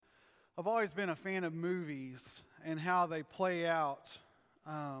I've always been a fan of movies and how they play out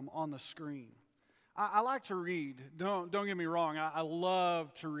on the screen. I like to read. Don't get me wrong. I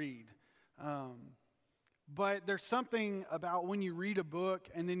love to read. But there's something about when you read a book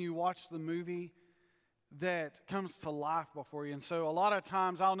and then you watch the movie that comes to life before you. And so a lot of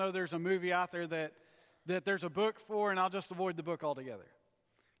times I'll know there's a movie out there that there's a book for, and I'll just avoid the book altogether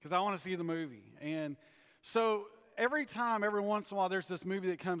because I want to see the movie. And so every once in a while, there's this movie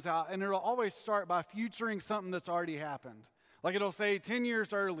that comes out, and it'll always start by featuring something that's already happened. Like it'll say 10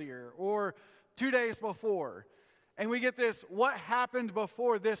 years earlier or 2 days before. And we get this, what happened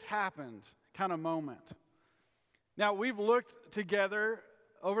before this happened kind of moment. Now, we've looked together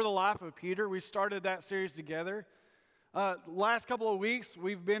over the life of Peter. We started that series together. Last couple of weeks,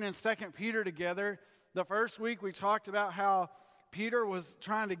 we've been in 2 Peter together. The first week, we talked about how Peter was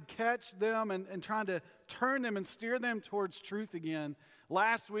trying to catch them and trying to turn them and steer them towards truth again.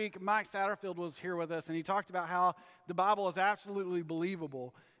 Last week, Mike Satterfield was here with us, and he talked about how the Bible is absolutely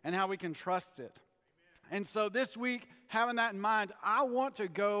believable and how we can trust it. And so this week, having that in mind, I want to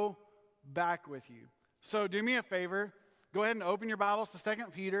go back with you. So do me a favor. Go ahead and open your Bibles to 2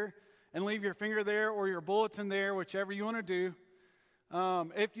 Peter and leave your finger there or your bulletin there, whichever you want to do.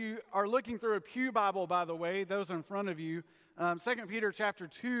 If you are looking through a pew Bible, by the way, those in front of you, 2 Peter chapter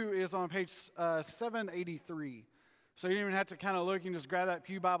 2 is on page 783. So you don't even have to kind of look. You can just grab that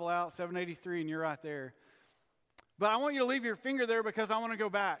pew Bible out, 783, and you're right there. But I want you to leave your finger there because I want to go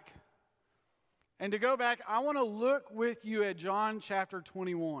back. And to go back, I want to look with you at John chapter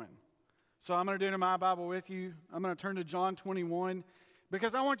 21. So I'm going to do it in my Bible with you. I'm going to turn to John 21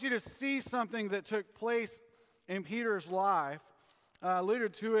 because I want you to see something that took place in Peter's life. I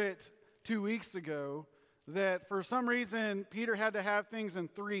alluded to it 2 weeks ago that for some reason Peter had to have things in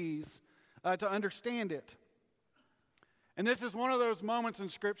threes to understand it. And this is one of those moments in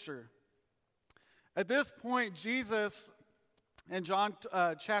Scripture. At this point, Jesus in John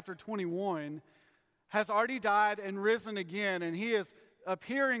chapter 21 has already died and risen again, and he is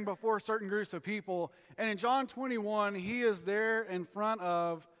appearing before certain groups of people. And in John 21, he is there in front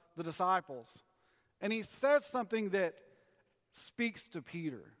of the disciples. And he says something that speaks to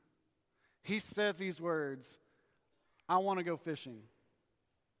Peter. He says these words, I want to go fishing.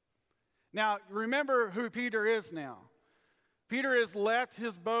 Now, remember who Peter is now. Peter has left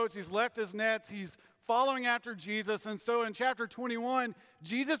his boats, he's left his nets, he's following after Jesus. And so in chapter 21,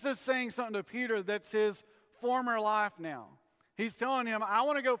 Jesus is saying something to Peter that's his former life now. He's telling him, I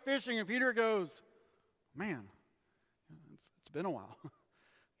want to go fishing. And Peter goes, man, it's been a while.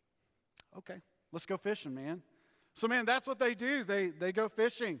 Okay, let's go fishing, man. So, man, that's what they do. They go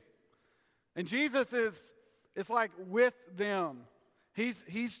fishing. And Jesus is like with them. He's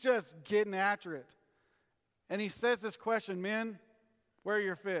just getting after it. And he says this question, men, where are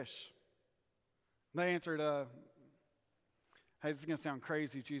your fish? And they answered, hey, this is going to sound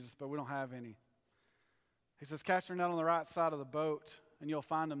crazy, Jesus, but we don't have any. He says, cast your net on the right side of the boat, and you'll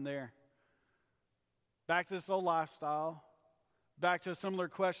find them there. Back to this old lifestyle. Back to a similar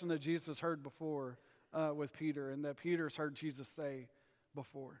question that Jesus heard before with Peter, and that Peter's heard Jesus say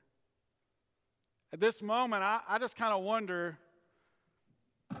before. At this moment, I just kind of wonder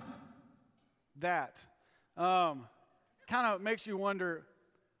that. Kind of makes you wonder,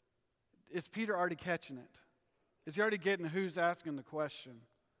 is Peter already catching it? Is he already getting who's asking the question?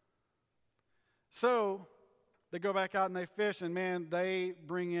 So they go back out and they fish, and man, they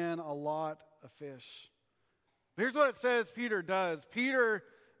bring in a lot of fish. Here's what it says Peter does. Peter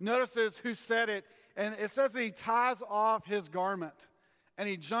notices who said it, and it says that he ties off his garment, and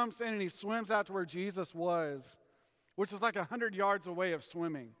he jumps in and he swims out to where Jesus was, which is like 100 yards away of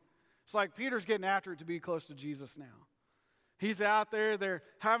swimming. It's like Peter's getting after it to be close to Jesus now. He's out there, they're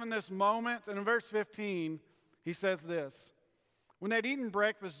having this moment, and in verse 15, he says this. When they'd eaten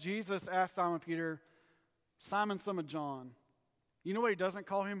breakfast, Jesus asked Simon Peter, Simon, son of John. You know what he doesn't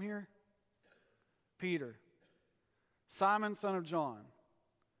call him here? Peter. Simon, son of John,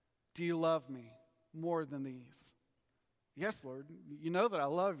 do you love me more than these? Yes, Lord, you know that I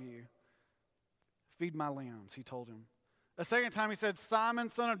love you. Feed my lambs, he told him. A second time he said, Simon,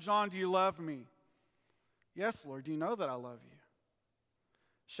 son of John, do you love me? Yes, Lord, do you know that I love you?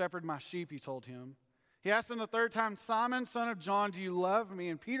 Shepherd my sheep, he told him. He asked him the third time, Simon, son of John, do you love me?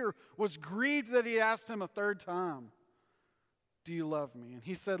 And Peter was grieved that he asked him a third time, do you love me? And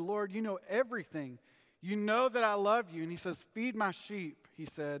he said, Lord, you know everything. You know that I love you. And he says, feed my sheep, he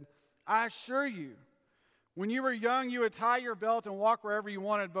said. I assure you, when you were young, you would tie your belt and walk wherever you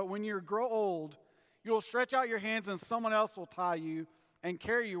wanted. But when you grow old, you will stretch out your hands and someone else will tie you and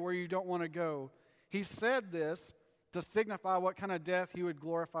carry you where you don't want to go. He said this, to signify what kind of death he would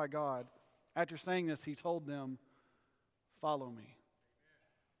glorify God. After saying this, he told them, "Follow me."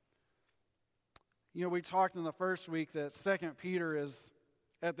 You know, we talked in the first week that 2 Peter is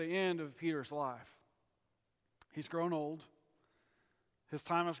at the end of Peter's life. He's grown old. His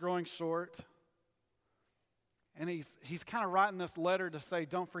time is growing short. And he's kind of writing this letter to say,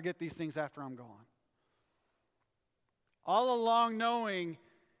 don't forget these things after I'm gone. All along knowing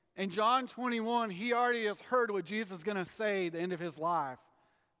in John 21, he already has heard what Jesus is going to say the end of his life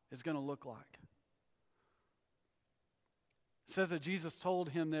is going to look like. It says that Jesus told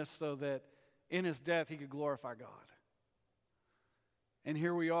him this so that in his death he could glorify God. And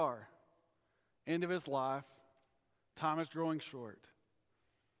here we are, end of his life, time is growing short,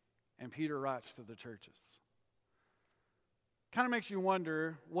 and Peter writes to the churches. Kind of makes you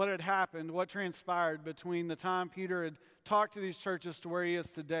wonder what had happened, what transpired between the time Peter had talked to these churches to where he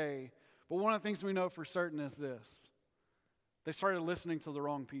is today. But one of the things we know for certain is this: they started listening to the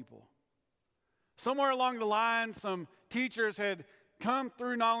wrong people. Somewhere along the line, some teachers had come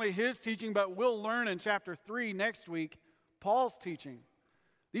through not only his teaching, but we'll learn in chapter 3 next week, Paul's teaching.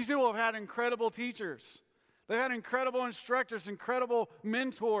 These people have had incredible teachers. They've had incredible instructors, incredible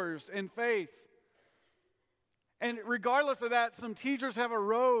mentors in faith. And regardless of that, some teachers have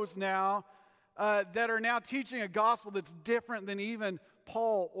arose now that are now teaching a gospel that's different than even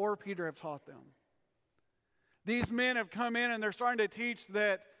Paul or Peter have taught them. These men have come in and they're starting to teach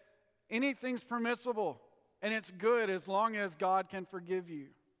that anything's permissible and it's good as long as God can forgive you.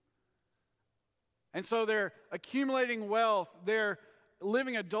 And so they're accumulating wealth. They're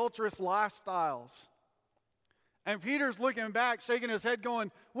living adulterous lifestyles. And Peter's looking back, shaking his head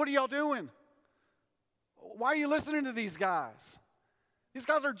going, what are y'all doing? Why are you listening to these guys? These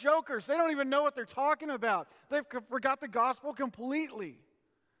guys are jokers. They don't even know what they're talking about. They've forgot the gospel completely.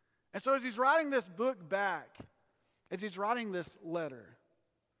 And so as he's writing this book back, as he's writing this letter,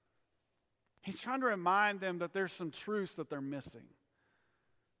 he's trying to remind them that there's some truths that they're missing.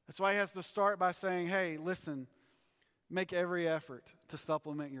 That's why he has to start by saying, hey, listen, make every effort to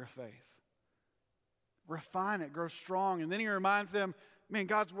supplement your faith. Refine it, grow strong. And then he reminds them, man,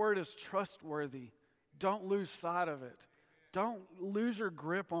 God's word is trustworthy. Don't lose sight of it. Don't lose your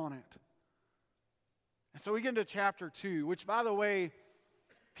grip on it. And so we get into chapter 2, which, by the way,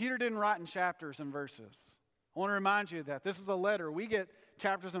 Peter didn't write in chapters and verses. I want to remind you of that. This is a letter. We get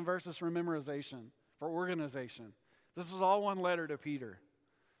chapters and verses for memorization, for organization. This is all one letter to Peter.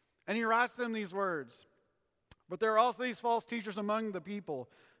 And he writes them these words. But there are also these false teachers among the people,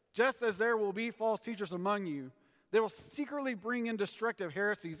 just as there will be false teachers among you. They will secretly bring in destructive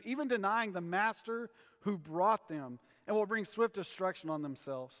heresies, even denying the master who brought them, and will bring swift destruction on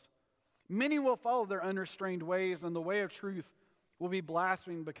themselves. Many will follow their unrestrained ways, and the way of truth will be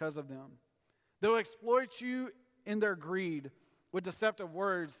blasphemed because of them. They will exploit you in their greed with deceptive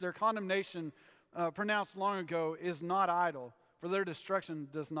words. Their condemnation, pronounced long ago, is not idle, for their destruction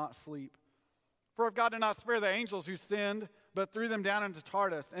does not sleep. For if God did not spare the angels who sinned, but threw them down into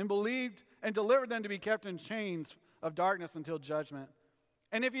Tartarus, and believed and delivered them to be kept in chains of darkness until judgment.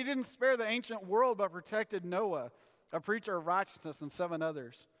 And if he didn't spare the ancient world, but protected Noah, a preacher of righteousness, and 7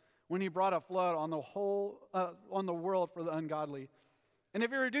 others, when he brought a flood on the world for the ungodly. And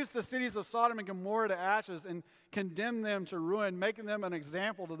if he reduced the cities of Sodom and Gomorrah to ashes and condemned them to ruin, making them an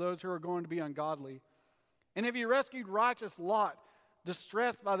example to those who are going to be ungodly. And if he rescued righteous Lot,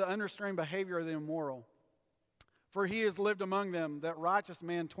 distressed by the unrestrained behavior of the immoral. For he has lived among them, that righteous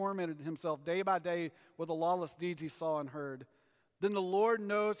man tormented himself day by day with the lawless deeds he saw and heard. Then the Lord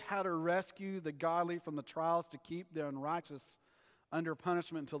knows how to rescue the godly from the trials, to keep the unrighteous under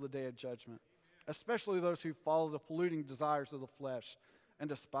punishment until the day of judgment, especially those who follow the polluting desires of the flesh and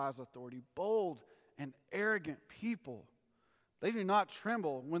despise authority. Bold and arrogant people, they do not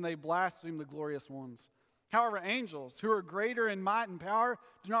tremble when they blaspheme the glorious ones. However, angels, who are greater in might and power,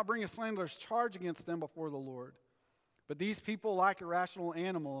 do not bring a slanderous charge against them before the Lord. But these people, like irrational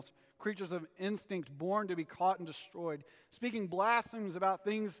animals, creatures of instinct, born to be caught and destroyed, speaking blasphemies about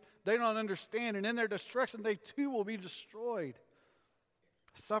things they don't understand, and in their destruction they too will be destroyed.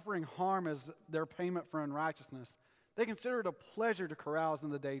 Suffering harm as their payment for unrighteousness, they consider it a pleasure to carouse in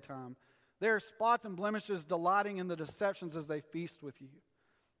the daytime. There are spots and blemishes, delighting in the deceptions as they feast with you.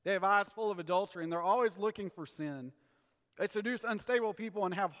 They have eyes full of adultery, and they're always looking for sin. They seduce unstable people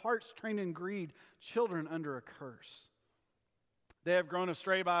and have hearts trained in greed, children under a curse. They have grown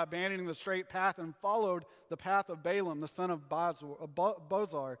astray by abandoning the straight path and followed the path of Balaam, the son of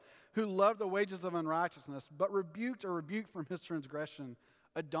Bozar, who loved the wages of unrighteousness, but rebuked from his transgression.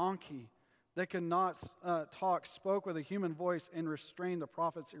 A donkey that could not talk spoke with a human voice and restrained the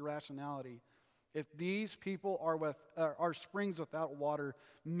prophet's irrationality. If these people are springs without water,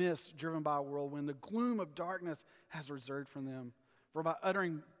 mists driven by a whirlwind, the gloom of darkness has reserved from them. For by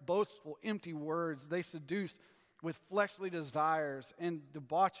uttering boastful, empty words, they seduce with fleshly desires and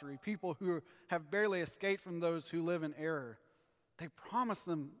debauchery people who have barely escaped from those who live in error. They promise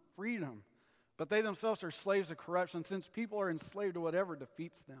them freedom, but they themselves are slaves of corruption, since people are enslaved to whatever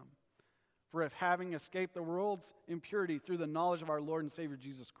defeats them. For if having escaped the world's impurity through the knowledge of our Lord and Savior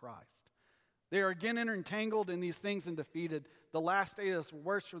Jesus Christ, they are again entangled in these things and defeated, the last state is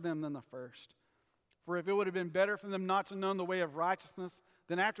worse for them than the first. For if it would have been better for them not to know the way of righteousness,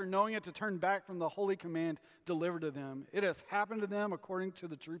 than after knowing it to turn back from the holy command delivered to them, it has happened to them according to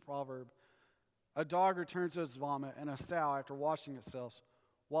the true proverb. A dog returns to its vomit, and a sow, after washing itself,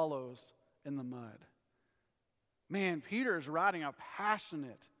 wallows in the mud. Man, Peter is writing a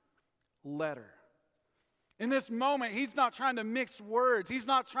passionate letter. In this moment, he's not trying to mix words. He's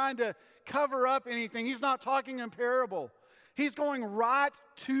not trying to cover up anything. He's not talking in parable. He's going right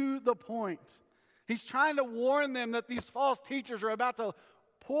to the point. He's trying to warn them that these false teachers are about to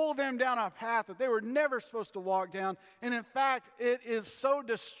pull them down a path that they were never supposed to walk down. And in fact, it is so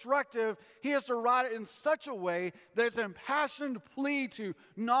destructive, he has to write it in such a way that it's an impassioned plea to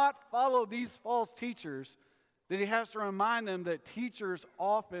not follow these false teachers, that he has to remind them that teachers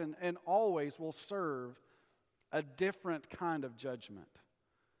often and always will serve a different kind of judgment.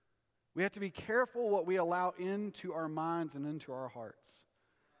 We have to be careful what we allow into our minds and into our hearts,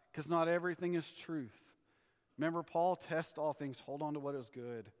 because not everything is truth. Remember, Paul, test all things, hold on to what is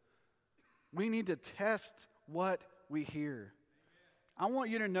good. We need to test what we hear. I want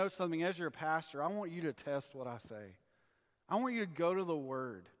you to know something. As your pastor, I want you to test what I say. I want you to go to the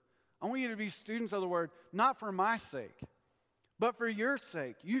Word. I want you to be students of the Word, not for my sake, but for your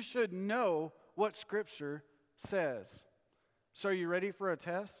sake. You should know what Scripture says. So are you ready for a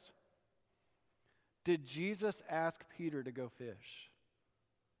test? Did Jesus ask Peter to go fish?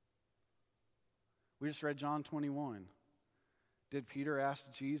 We just read John 21. Did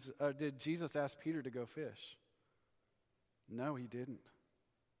Jesus ask Peter to go fish? No, he didn't.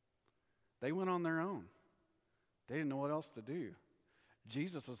 They went on their own. They didn't know what else to do.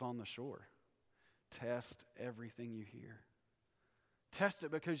 Jesus is on the shore. Test everything you hear. Test it,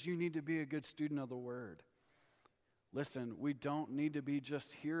 because you need to be a good student of the Word. Listen, we don't need to be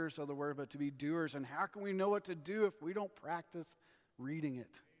just hearers of the Word, but to be doers. And how can we know what to do if we don't practice reading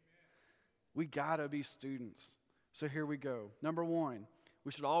it? We got to be students. So here we go. Number one,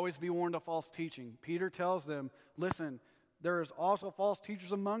 we should always be warned of false teaching. Peter tells them, listen, there is also false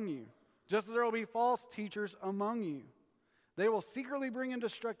teachers among you, just as there will be false teachers among you. They will secretly bring in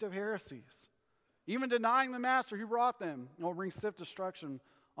destructive heresies, even denying the master who brought them, and will bring swift destruction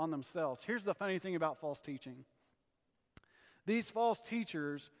on themselves. Here's the funny thing about false teaching. These false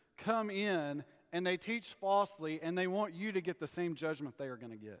teachers come in and they teach falsely, and they want you to get the same judgment they are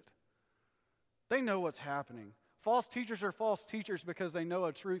going to get. They know what's happening. False teachers are false teachers because they know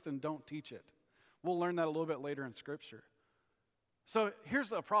a truth and don't teach it. We'll learn that a little bit later in Scripture. So here's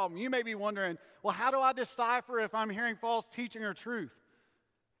the problem. You may be wondering, well, how do I decipher if I'm hearing false teaching or truth?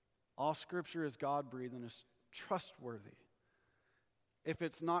 All Scripture is God-breathed and is trustworthy. If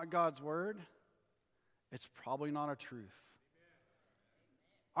it's not God's Word, it's probably not a truth.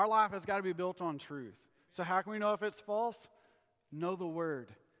 Our life has got to be built on truth. So how can we know if it's false? Know the Word.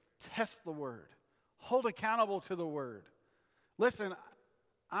 Test the Word. Hold accountable to the Word. Listen,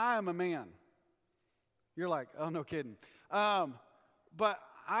 I am a man. You're like, oh, no kidding. But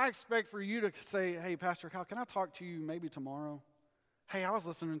I expect for you to say, hey, Pastor Kyle, can I talk to you maybe tomorrow? Hey, I was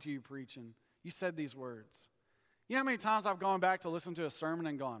listening to you preaching. You said these words. You know how many times I've gone back to listen to a sermon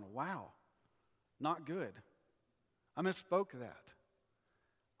and gone, wow, not good. I misspoke that.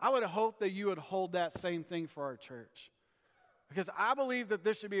 I would hope that you would hold that same thing for our church, because I believe that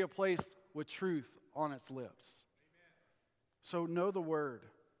this should be a place with truth on its lips. So know the Word.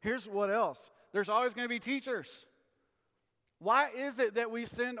 Here's what else. There's always going to be teachers. Why is it that we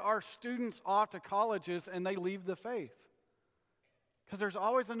send our students off to colleges and they leave the faith? Because there's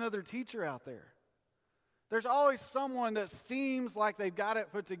always another teacher out there. There's always someone that seems like they've got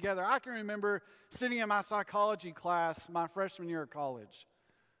it put together. I can remember sitting in my psychology class my freshman year of college.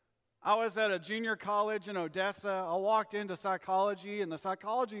 I was at a junior college in Odessa. I walked into psychology, and the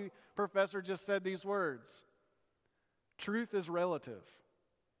psychology professor just said these words: truth is relative.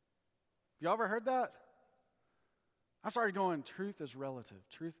 Y'all ever heard that? I started going, truth is relative.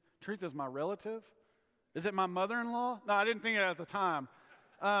 Truth is my relative? Is it my mother-in-law? No, I didn't think it at the time.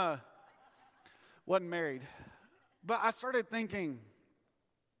 Wasn't married. But I started thinking,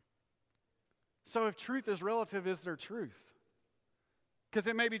 so if truth is relative, is there truth? Because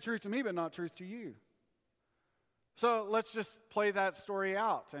it may be truth to me, but not truth to you. So let's just play that story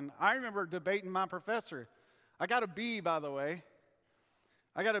out. And I remember debating my professor. I got a B, by the way.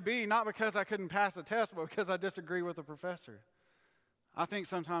 I got a B not because I couldn't pass the test, but because I disagree with the professor. I think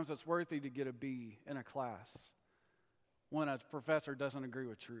sometimes it's worthy to get a B in a class when a professor doesn't agree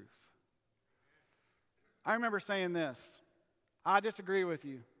with truth. I remember saying this, I disagree with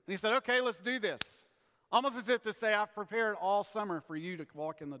you. And he said, okay, let's do this. Almost as if to say, I've prepared all summer for you to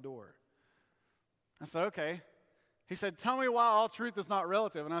walk in the door. I said, okay. He said, tell me why all truth is not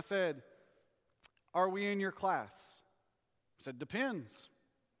relative. And I said, are we in your class? He said, depends.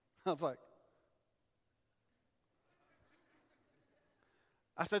 I was like,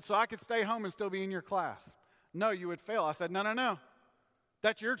 I said, so I could stay home and still be in your class? No, you would fail. I said, no.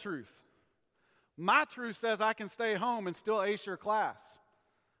 That's your truth. My truth says I can stay home and still ace your class.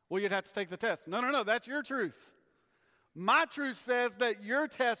 Well, you'd have to take the test. No, that's your truth. My truth says that your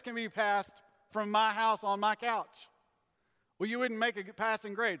test can be passed from my house on my couch. Well, you wouldn't make a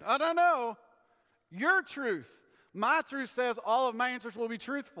passing grade. Oh, no. Your truth. My truth says all of my answers will be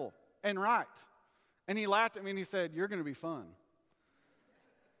truthful and right. And he laughed at me and he said, you're going to be fun.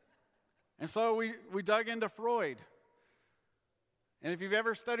 And so we dug into Freud. And if you've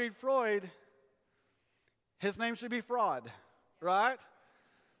ever studied Freud, his name should be Fraud, right?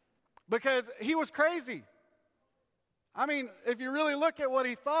 Because he was crazy. I mean, if you really look at what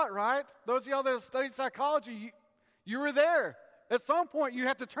he thought, right? Those of y'all that have studied psychology, you were there. At some point, you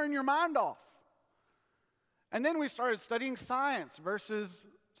have to turn your mind off. And then we started studying science versus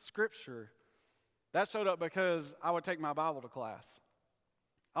Scripture. That showed up because I would take my Bible to class.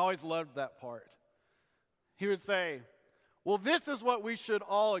 I always loved that part. He would say, well, this is what we should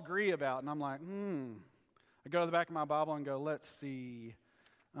all agree about. And I'm like, I go to the back of my Bible and go, let's see.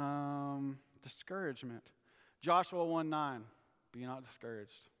 Discouragement. Joshua 1:9. Be not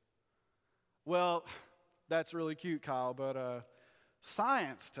discouraged. Well, that's really cute, Kyle, but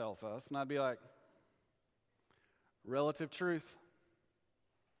science tells us, and I'd be like, relative truth.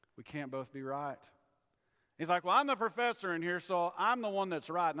 We can't both be right. He's like, well, I'm the professor in here, so I'm the one that's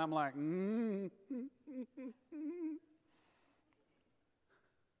right. And I'm like,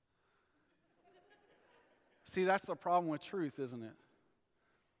 See, that's the problem with truth, isn't it?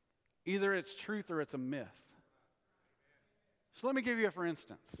 Either it's truth or it's a myth. So let me give you a for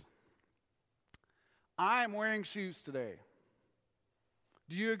instance. I am wearing shoes today.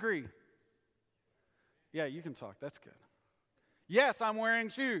 Do you agree? Yeah, you can talk. That's good. Yes, I'm wearing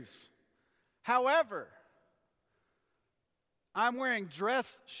shoes. However, I'm wearing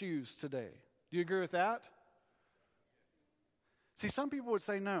dress shoes today. Do you agree with that? See, some people would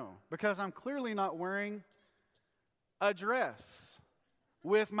say no, because I'm clearly not wearing a dress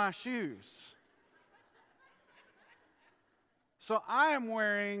with my shoes. So I am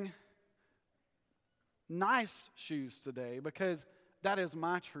wearing nice shoes today because that is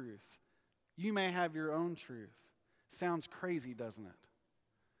my truth. You may have your own truth. Sounds crazy, doesn't it?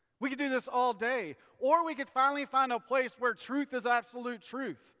 We could do this all day. Or we could finally find a place where truth is absolute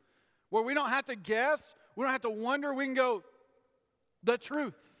truth. Where we don't have to guess. We don't have to wonder. We can go, the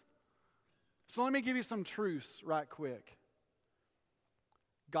truth. So let me give you some truths right quick.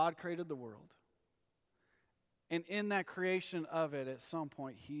 God created the world. And in that creation of it, at some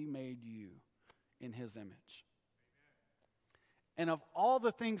point, He made you in His image. And of all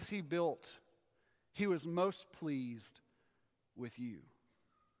the things He built, He was most pleased with you.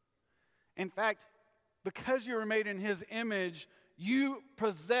 In fact, because you were made in His image, you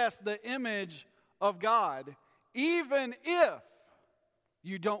possess the image of God. Even if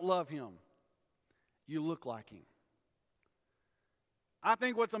you don't love Him, you look like Him. I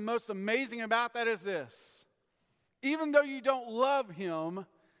think what's the most amazing about that is this. Even though you don't love Him,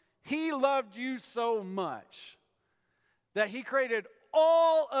 He loved you so much that He created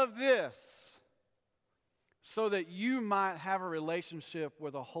all of this so that you might have a relationship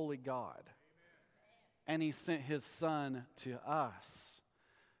with a holy God. Amen. And He sent His Son to us,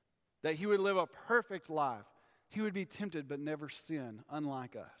 that He would live a perfect life. He would be tempted but never sin,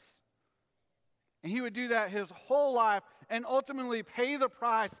 unlike us. And He would do that His whole life and ultimately pay the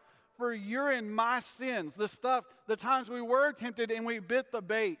price for your and my sins, the times we were tempted and we bit the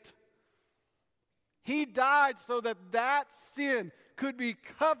bait. He died so that that sin could be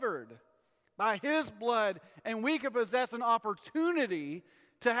covered by His blood, and we could possess an opportunity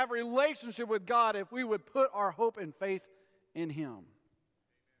to have a relationship with God if we would put our hope and faith in Him.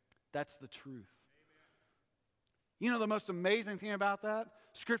 That's the truth. You know the most amazing thing about that?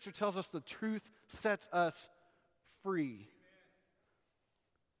 Scripture tells us the truth sets us free.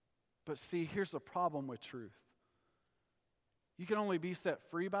 But see, here's the problem with truth. you can only be set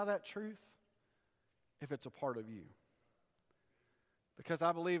free by that truth if it's a part of you. Because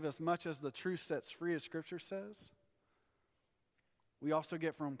I believe as much as the truth sets free, as Scripture says, we also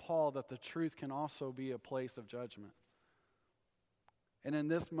get from Paul that the truth can also be a place of judgment. And in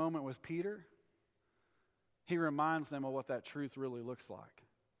this moment with Peter, he reminds them of what that truth really looks like.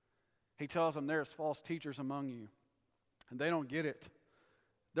 He tells them there's false teachers among you, and they don't get it.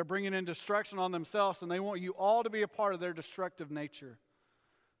 They're bringing in destruction on themselves, and they want you all to be a part of their destructive nature.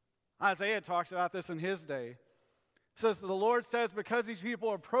 Isaiah talks about this in his day. It says, the Lord says, because these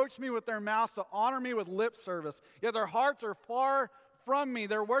people approach me with their mouths to honor me with lip service, yet their hearts are far from me.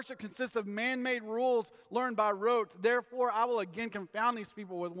 Their worship consists of man-made rules learned by rote. Therefore, I will again confound these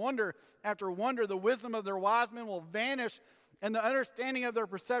people with wonder after wonder. The wisdom of their wise men will vanish, and the understanding of their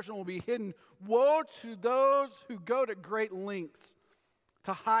perception will be hidden. Woe to those who go to great lengths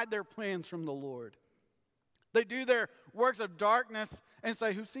to hide their plans from the Lord. They do their works of darkness and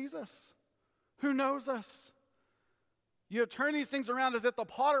say, who sees us? Who knows us? You have turned these things around as if the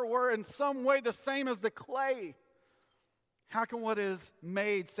potter were in some way the same as the clay. How can what is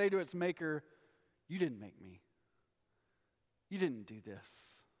made say to its maker, you didn't make me. You didn't do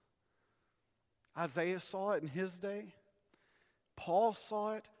this. Isaiah saw it in his day. Paul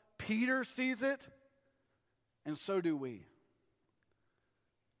saw it. Peter sees it. And so do we.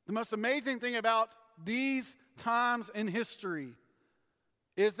 The most amazing thing about these times in history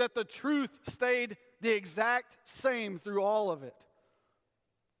is that the truth stayed the exact same through all of it.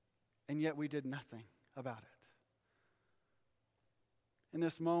 And yet we did nothing about it. In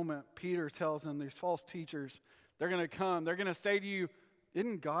this moment, Peter tells them, these false teachers, they're going to come. They're going to say to you,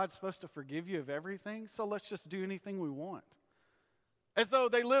 isn't God supposed to forgive you of everything? So let's just do anything we want. As though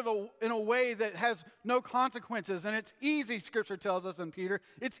they live in a way that has no consequences. And it's easy, Scripture tells us in Peter,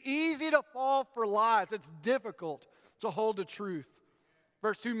 it's easy to fall for lies. It's difficult to hold the truth.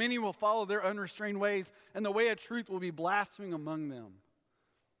 Verse 2, many will follow their unrestrained ways, and the way of truth will be blaspheming among them.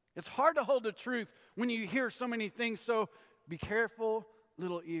 It's hard to hold the truth when you hear so many things, so be careful,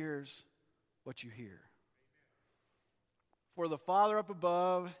 little ears, what you hear. For the Father up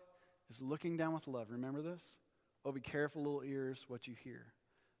above is looking down with love. Remember this? Oh, be careful, little ears, what you hear.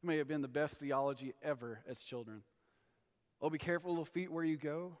 It may have been the best theology ever as children. Oh, be careful, little feet, where you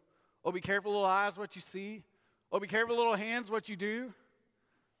go. Oh, be careful, little eyes, what you see. Oh, be careful, little hands, what you do.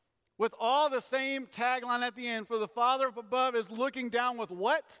 With all the same tagline at the end, for the Father up above is looking down with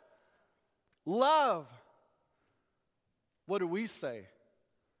what? Love. What do we say?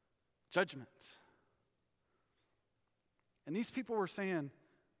 Judgment. And these people were saying,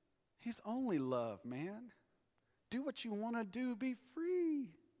 he's only love, man. Do what you want to do. Be free.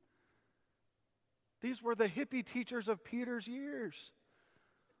 These were the hippie teachers of Peter's years.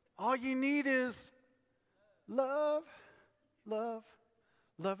 All you need is love, love.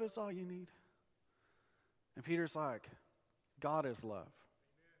 Love is all you need. And Peter's like, God is love.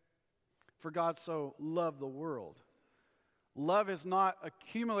 For God so loved the world. Love is not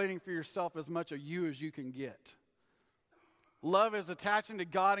accumulating for yourself as much of you as you can get. Love is attaching to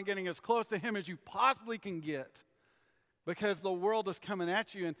God and getting as close to Him as you possibly can get. Because the world is coming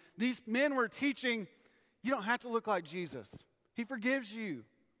at you. And these men were teaching, you don't have to look like Jesus. He forgives you.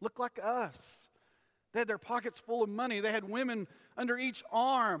 Look like us. They had their pockets full of money. They had women under each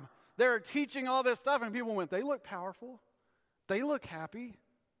arm. They were teaching all this stuff, and people went, they look powerful. They look happy.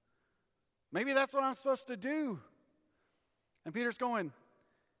 Maybe that's what I'm supposed to do. And Peter's going,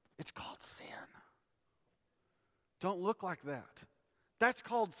 it's called sin. Don't look like that. That's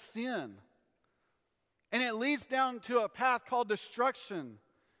called sin. And it leads down to a path called destruction.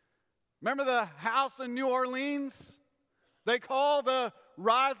 Remember the house in New Orleans they call the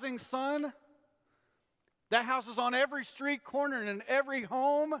rising sun? That house is on every street corner and in every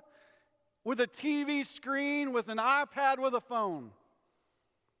home with a TV screen, with an iPad, with a phone.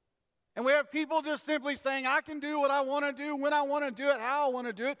 And we have people just simply saying, I can do what I want to do, when I want to do it, how I want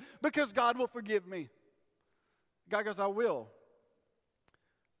to do it, because God will forgive me. God goes, I will.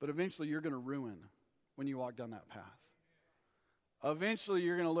 But eventually you're going to ruin when you walk down that path. Eventually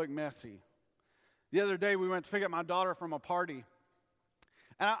you're going to look messy. The other day we went to pick up my daughter from a party.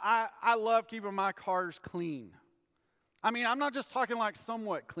 And I love keeping my cars clean. I mean, I'm not just talking like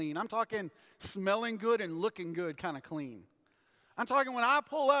somewhat clean. I'm talking smelling good and looking good kind of clean. I'm talking when I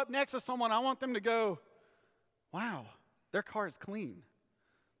pull up next to someone, I want them to go, wow, their car is clean.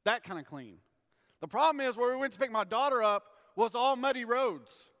 That kind of clean. The problem is where we went to pick my daughter up was all muddy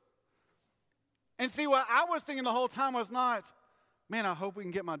roads. And see, what I was thinking the whole time was not, man, I hope we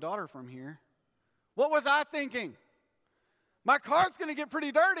can get my daughter from here. What was I thinking? My car's going to get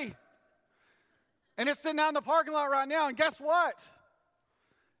pretty dirty. And it's sitting out in the parking lot right now, and guess what?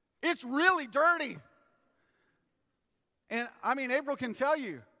 It's really dirty. And, April can tell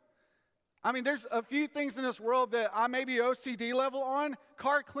you. There's a few things in this world that I may be OCD level on.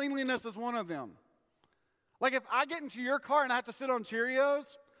 Car cleanliness is one of them. Like if I get into your car and I have to sit on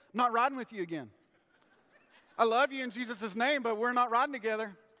Cheerios, I'm not riding with you again. I love you in Jesus' name, but we're not riding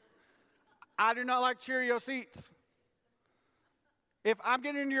together. I do not like Cheerio seats. If I'm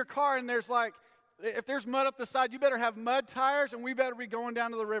getting into your car and if there's mud up the side, you better have mud tires and we better be going down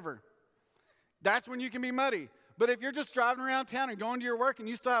to the river. That's when you can be muddy. But if you're just driving around town and going to your work and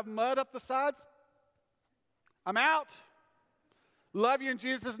you still have mud up the sides, I'm out. Love you in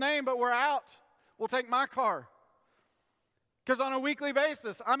Jesus' name, but we're out. We'll take my car. Because on a weekly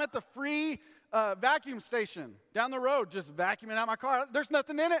basis, I'm at the free vacuum station down the road, just vacuuming out my car. There's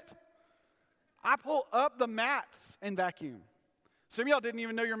nothing in it. I pull up the mats and vacuum. Some of y'all didn't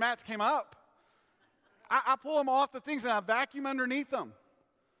even know your mats came up. I pull them off the things and I vacuum underneath them.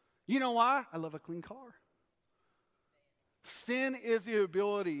 You know why? I love a clean car. Sin is the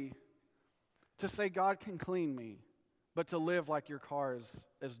ability to say God can clean me, but to live like your car is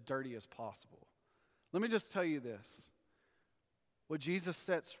as dirty as possible. Let me just tell you this. What Jesus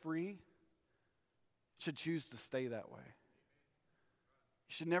sets free should choose to stay that way. You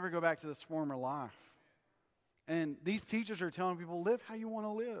should never go back to this former life. And these teachers are telling people, live how you want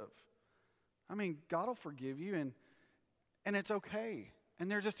to live. God will forgive you, and it's okay.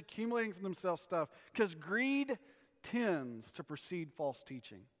 And they're just accumulating for themselves stuff because greed tends to precede false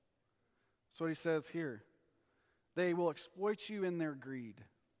teaching. That's what he says here. They will exploit you in their greed.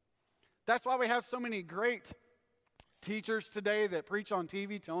 That's why we have so many great teachers today that preach on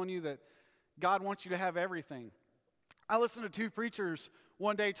TV telling you that God wants you to have everything. I listened to two preachers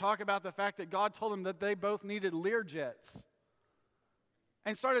one day talk about the fact that God told them that they both needed Learjets.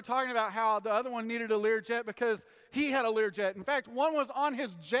 And started talking about how the other one needed a Learjet because he had a Learjet. In fact, one was on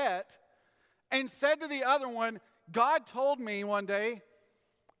his jet and said to the other one, God told me one day,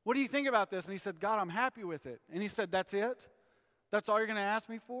 what do you think about this? And he said, God, I'm happy with it. And he said, that's it? That's all you're going to ask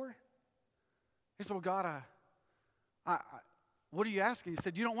me for? He said, well, God, what are you asking? He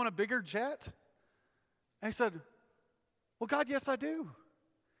said, you don't want a bigger jet? And he said, well, God, yes, I do.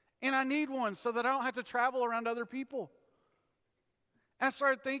 And I need one so that I don't have to travel around other people. And I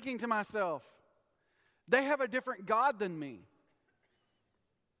started thinking to myself, they have a different God than me.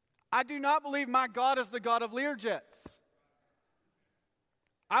 I do not believe my God is the God of Learjets.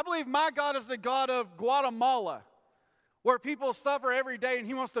 I believe my God is the God of Guatemala, where people suffer every day and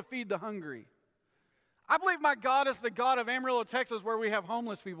he wants to feed the hungry. I believe my God is the God of Amarillo, Texas, where we have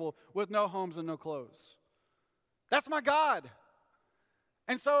homeless people with no homes and no clothes. That's my God.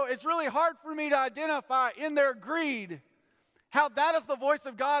 And so it's really hard for me to identify in their greed how that is the voice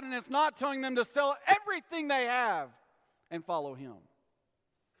of God, and it's not telling them to sell everything they have and follow him.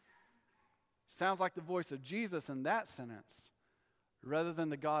 Sounds like the voice of Jesus in that sentence, rather than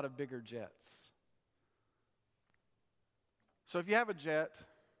the God of bigger jets. So if you have a jet,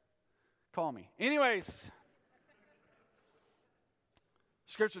 call me. Anyways,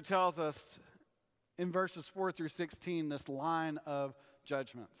 Scripture tells us in verses 4 through 16 this line of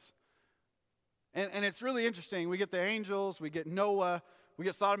judgments. And it's really interesting. We get the angels, we get Noah, we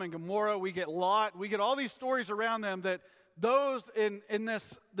get Sodom and Gomorrah, we get Lot, we get all these stories around them that those in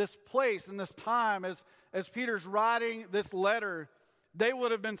this place, in this time, as Peter's writing this letter, they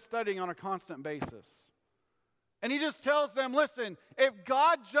would have been studying on a constant basis. And he just tells them, listen, if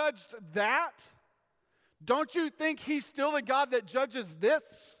God judged that, don't you think he's still the God that judges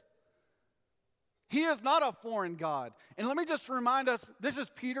this? He is not a foreign God. And let me just remind us, this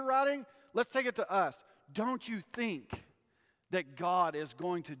is Peter writing. Let's take it to us. Don't you think that God is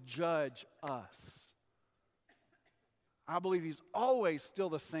going to judge us? I believe he's always still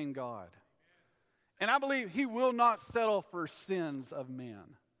the same God. And I believe he will not settle for sins of men.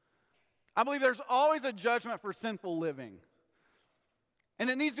 I believe there's always a judgment for sinful living. And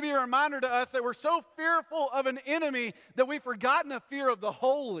it needs to be a reminder to us that we're so fearful of an enemy that we've forgotten the fear of the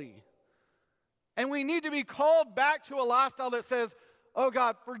holy. And we need to be called back to a lifestyle that says, oh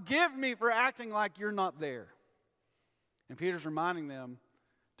God, forgive me for acting like you're not there. And Peter's reminding them,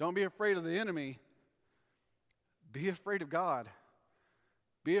 don't be afraid of the enemy. Be afraid of God.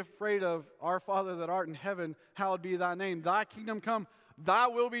 Be afraid of our Father that art in heaven. Hallowed be thy name. Thy kingdom come. Thy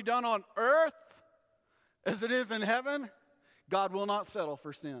will be done on earth as it is in heaven. God will not settle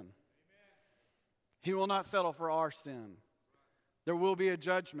for sin. Amen. He will not settle for our sin. There will be a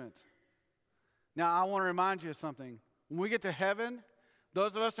judgment. Now, I want to remind you of something. When we get to heaven,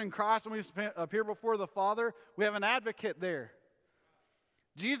 those of us in Christ, when we appear before the Father, we have an advocate there.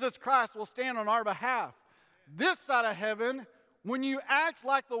 Jesus Christ will stand on our behalf. This side of heaven, when you act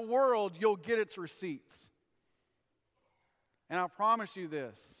like the world, you'll get its receipts. And I promise you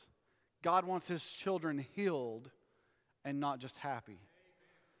this, God wants his children healed and not just happy.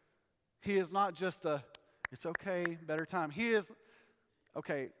 He is not just it's okay, better time. He is,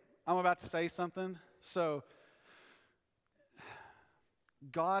 okay, I'm about to say something. So,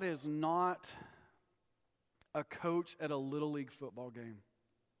 God is not a coach at a Little League football game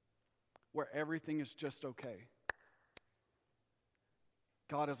where everything is just okay.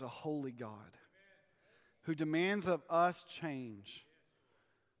 God is a holy God who demands of us change.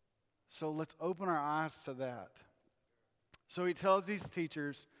 So let's open our eyes to that. So he tells these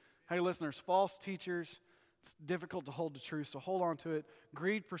teachers, hey, listen, there's false teachers. It's difficult to hold the truth, so hold on to it.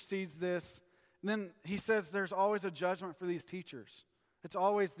 Greed precedes this. And then he says there's always a judgment for these teachers. It's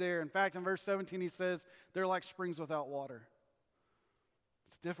always there. In fact, in verse 17, he says they're like springs without water.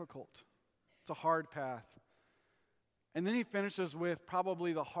 It's difficult. It's a hard path. And then he finishes with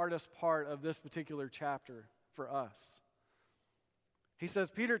probably the hardest part of this particular chapter for us. He says,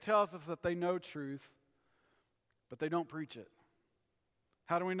 Peter tells us that they know truth, but they don't preach it.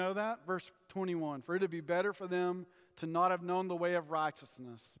 How do we know that? Verse 21, for it would be better for them to not have known the way of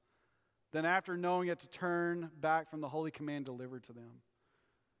righteousness than after knowing it to turn back from the holy command delivered to them.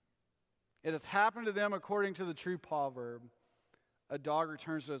 It has happened to them according to the true proverb, a dog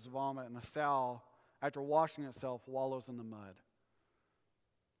returns to its vomit and a sow, after washing itself, wallows in the mud.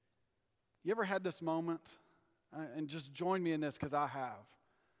 You ever had this moment, and just join me in this because I have,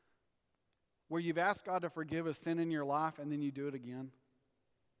 where you've asked God to forgive a sin in your life and then you do it again?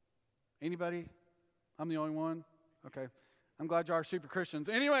 Anybody? I'm the only one? Okay. I'm glad you are super Christians.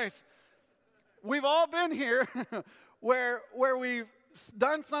 Anyways, we've all been here where we've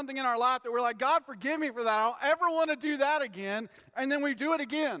done something in our life that we're like, God, forgive me for that. I don't ever want to do that again. And then we do it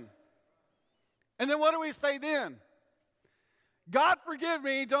again. And then what do we say then? God, forgive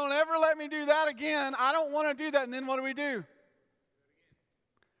me. Don't ever let me do that again. I don't want to do that. And then what do?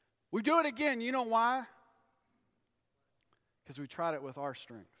 We do it again. You know why? Because we tried it with our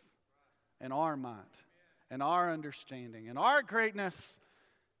strength and our might and our understanding and our greatness.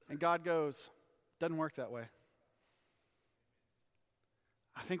 And God goes, doesn't work that way.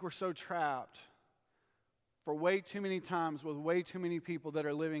 I think we're so trapped for way too many times with way too many people that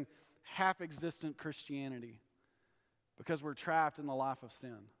are living half-existent Christianity because we're trapped in the life of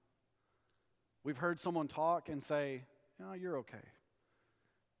sin. We've heard someone talk and say, oh, you're okay.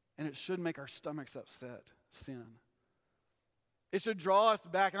 And it should make our stomachs upset, sin. It should draw us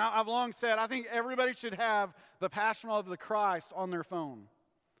back. And I've long said, I think everybody should have the Passion of the Christ on their phone.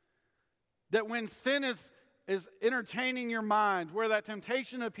 That when sin is entertaining your mind, where that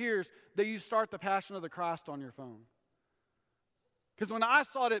temptation appears, that you start the Passion of the Christ on your phone. Because when I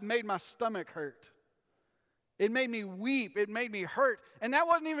saw it, it made my stomach hurt. It made me weep. It made me hurt. And that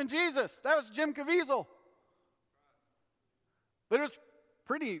wasn't even Jesus. That was Jim Caviezel. But it was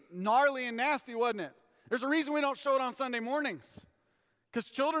pretty gnarly and nasty, wasn't it? There's a reason we don't show it on Sunday mornings.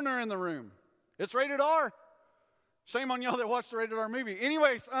 Because children are in the room. It's rated R. Shame on y'all that watched the rated R movie.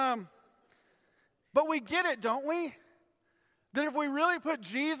 Anyways, but we get it, don't we? That if we really put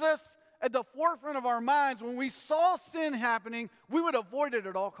Jesus at the forefront of our minds, when we saw sin happening, we would avoid it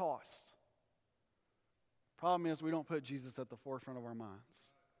at all costs. Problem is, we don't put Jesus at the forefront of our minds.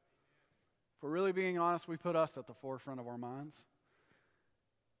 If we're really being honest, we put us at the forefront of our minds.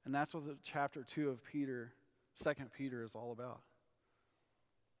 And that's what the chapter 2 of Peter, 2 Peter, is all about.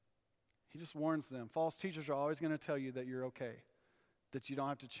 He just warns them. False teachers are always going to tell you that you're okay, that you don't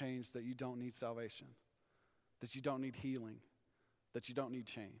have to change, that you don't need salvation, that you don't need healing, that you don't need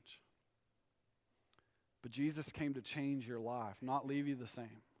change. But Jesus came to change your life, not leave you the same.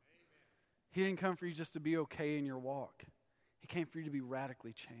 Amen. He didn't come for you just to be okay in your walk. He came for you to be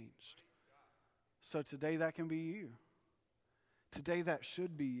radically changed. So today that can be you. Today that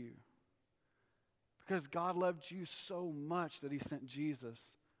should be you. Because God loved you so much that he sent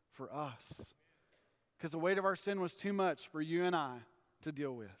Jesus for us. Because the weight of our sin was too much for you and I to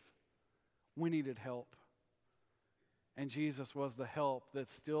deal with. We needed help. And Jesus was the help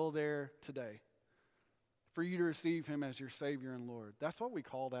that's still there today for you to receive him as your Savior and Lord. That's what we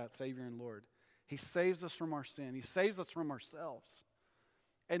call that, Savior and Lord. He saves us from our sin. He saves us from ourselves.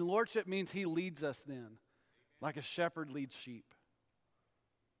 And lordship means he leads us then, like a shepherd leads sheep.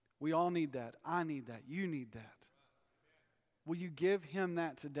 We all need that. I need that. You need that. Will you give him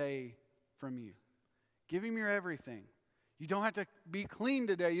that today from you? Give him your everything. You don't have to be clean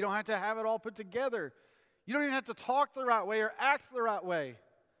today. You don't have to have it all put together. You don't even have to talk the right way or act the right way.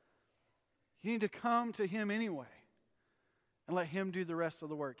 You need to come to him anyway and let him do the rest of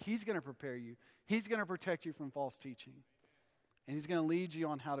the work. He's going to prepare you. He's going to protect you from false teaching. And he's going to lead you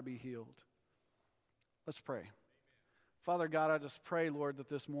on how to be healed. Let's pray. Father God, I just pray, Lord, that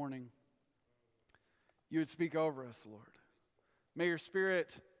this morning you would speak over us, Lord. May your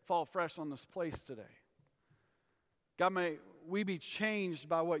Spirit fall fresh on this place today. God, may we be changed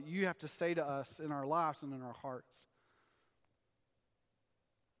by what you have to say to us in our lives and in our hearts.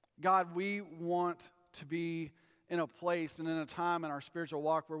 God, we want to be in a place and in a time in our spiritual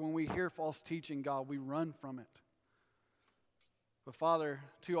walk where when we hear false teaching, God, we run from it. But Father,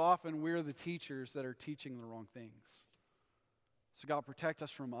 too often we're the teachers that are teaching the wrong things. So God, protect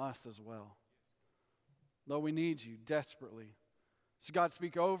us from us as well. Lord, we need you desperately. So God,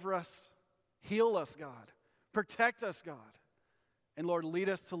 speak over us. Heal us, God. Protect us, God. And Lord, lead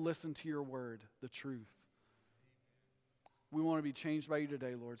us to listen to your word, the truth. We want to be changed by you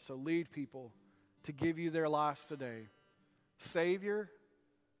today, Lord. So lead people to give you their lives today. Savior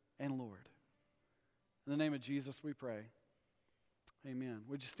and Lord. In the name of Jesus we pray. Amen.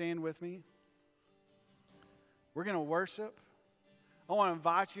 Would you stand with me? We're going to worship. I want to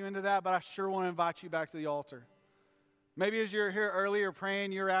invite you into that, but I sure want to invite you back to the altar. Maybe as you're here earlier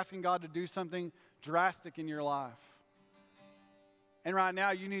praying, you're asking God to do something drastic in your life. And right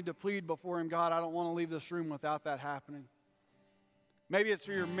now you need to plead before him, God, I don't want to leave this room without that happening. Maybe it's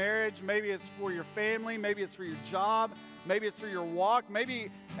for your marriage. Maybe it's for your family. Maybe it's for your job. Maybe it's for your walk. Maybe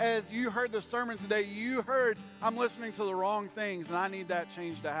as you heard the sermon today, you heard, I'm listening to the wrong things and I need that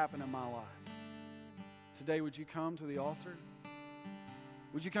change to happen in my life. Today, would you come to the altar?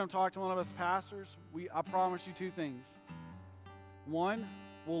 Would you come talk to one of us pastors? I promise you two things. One,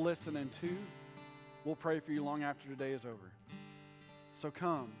 we'll listen, and two, we'll pray for you long after today is over. So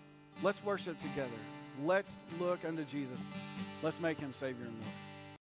come, let's worship together. Let's look unto Jesus. Let's make him Savior and Lord.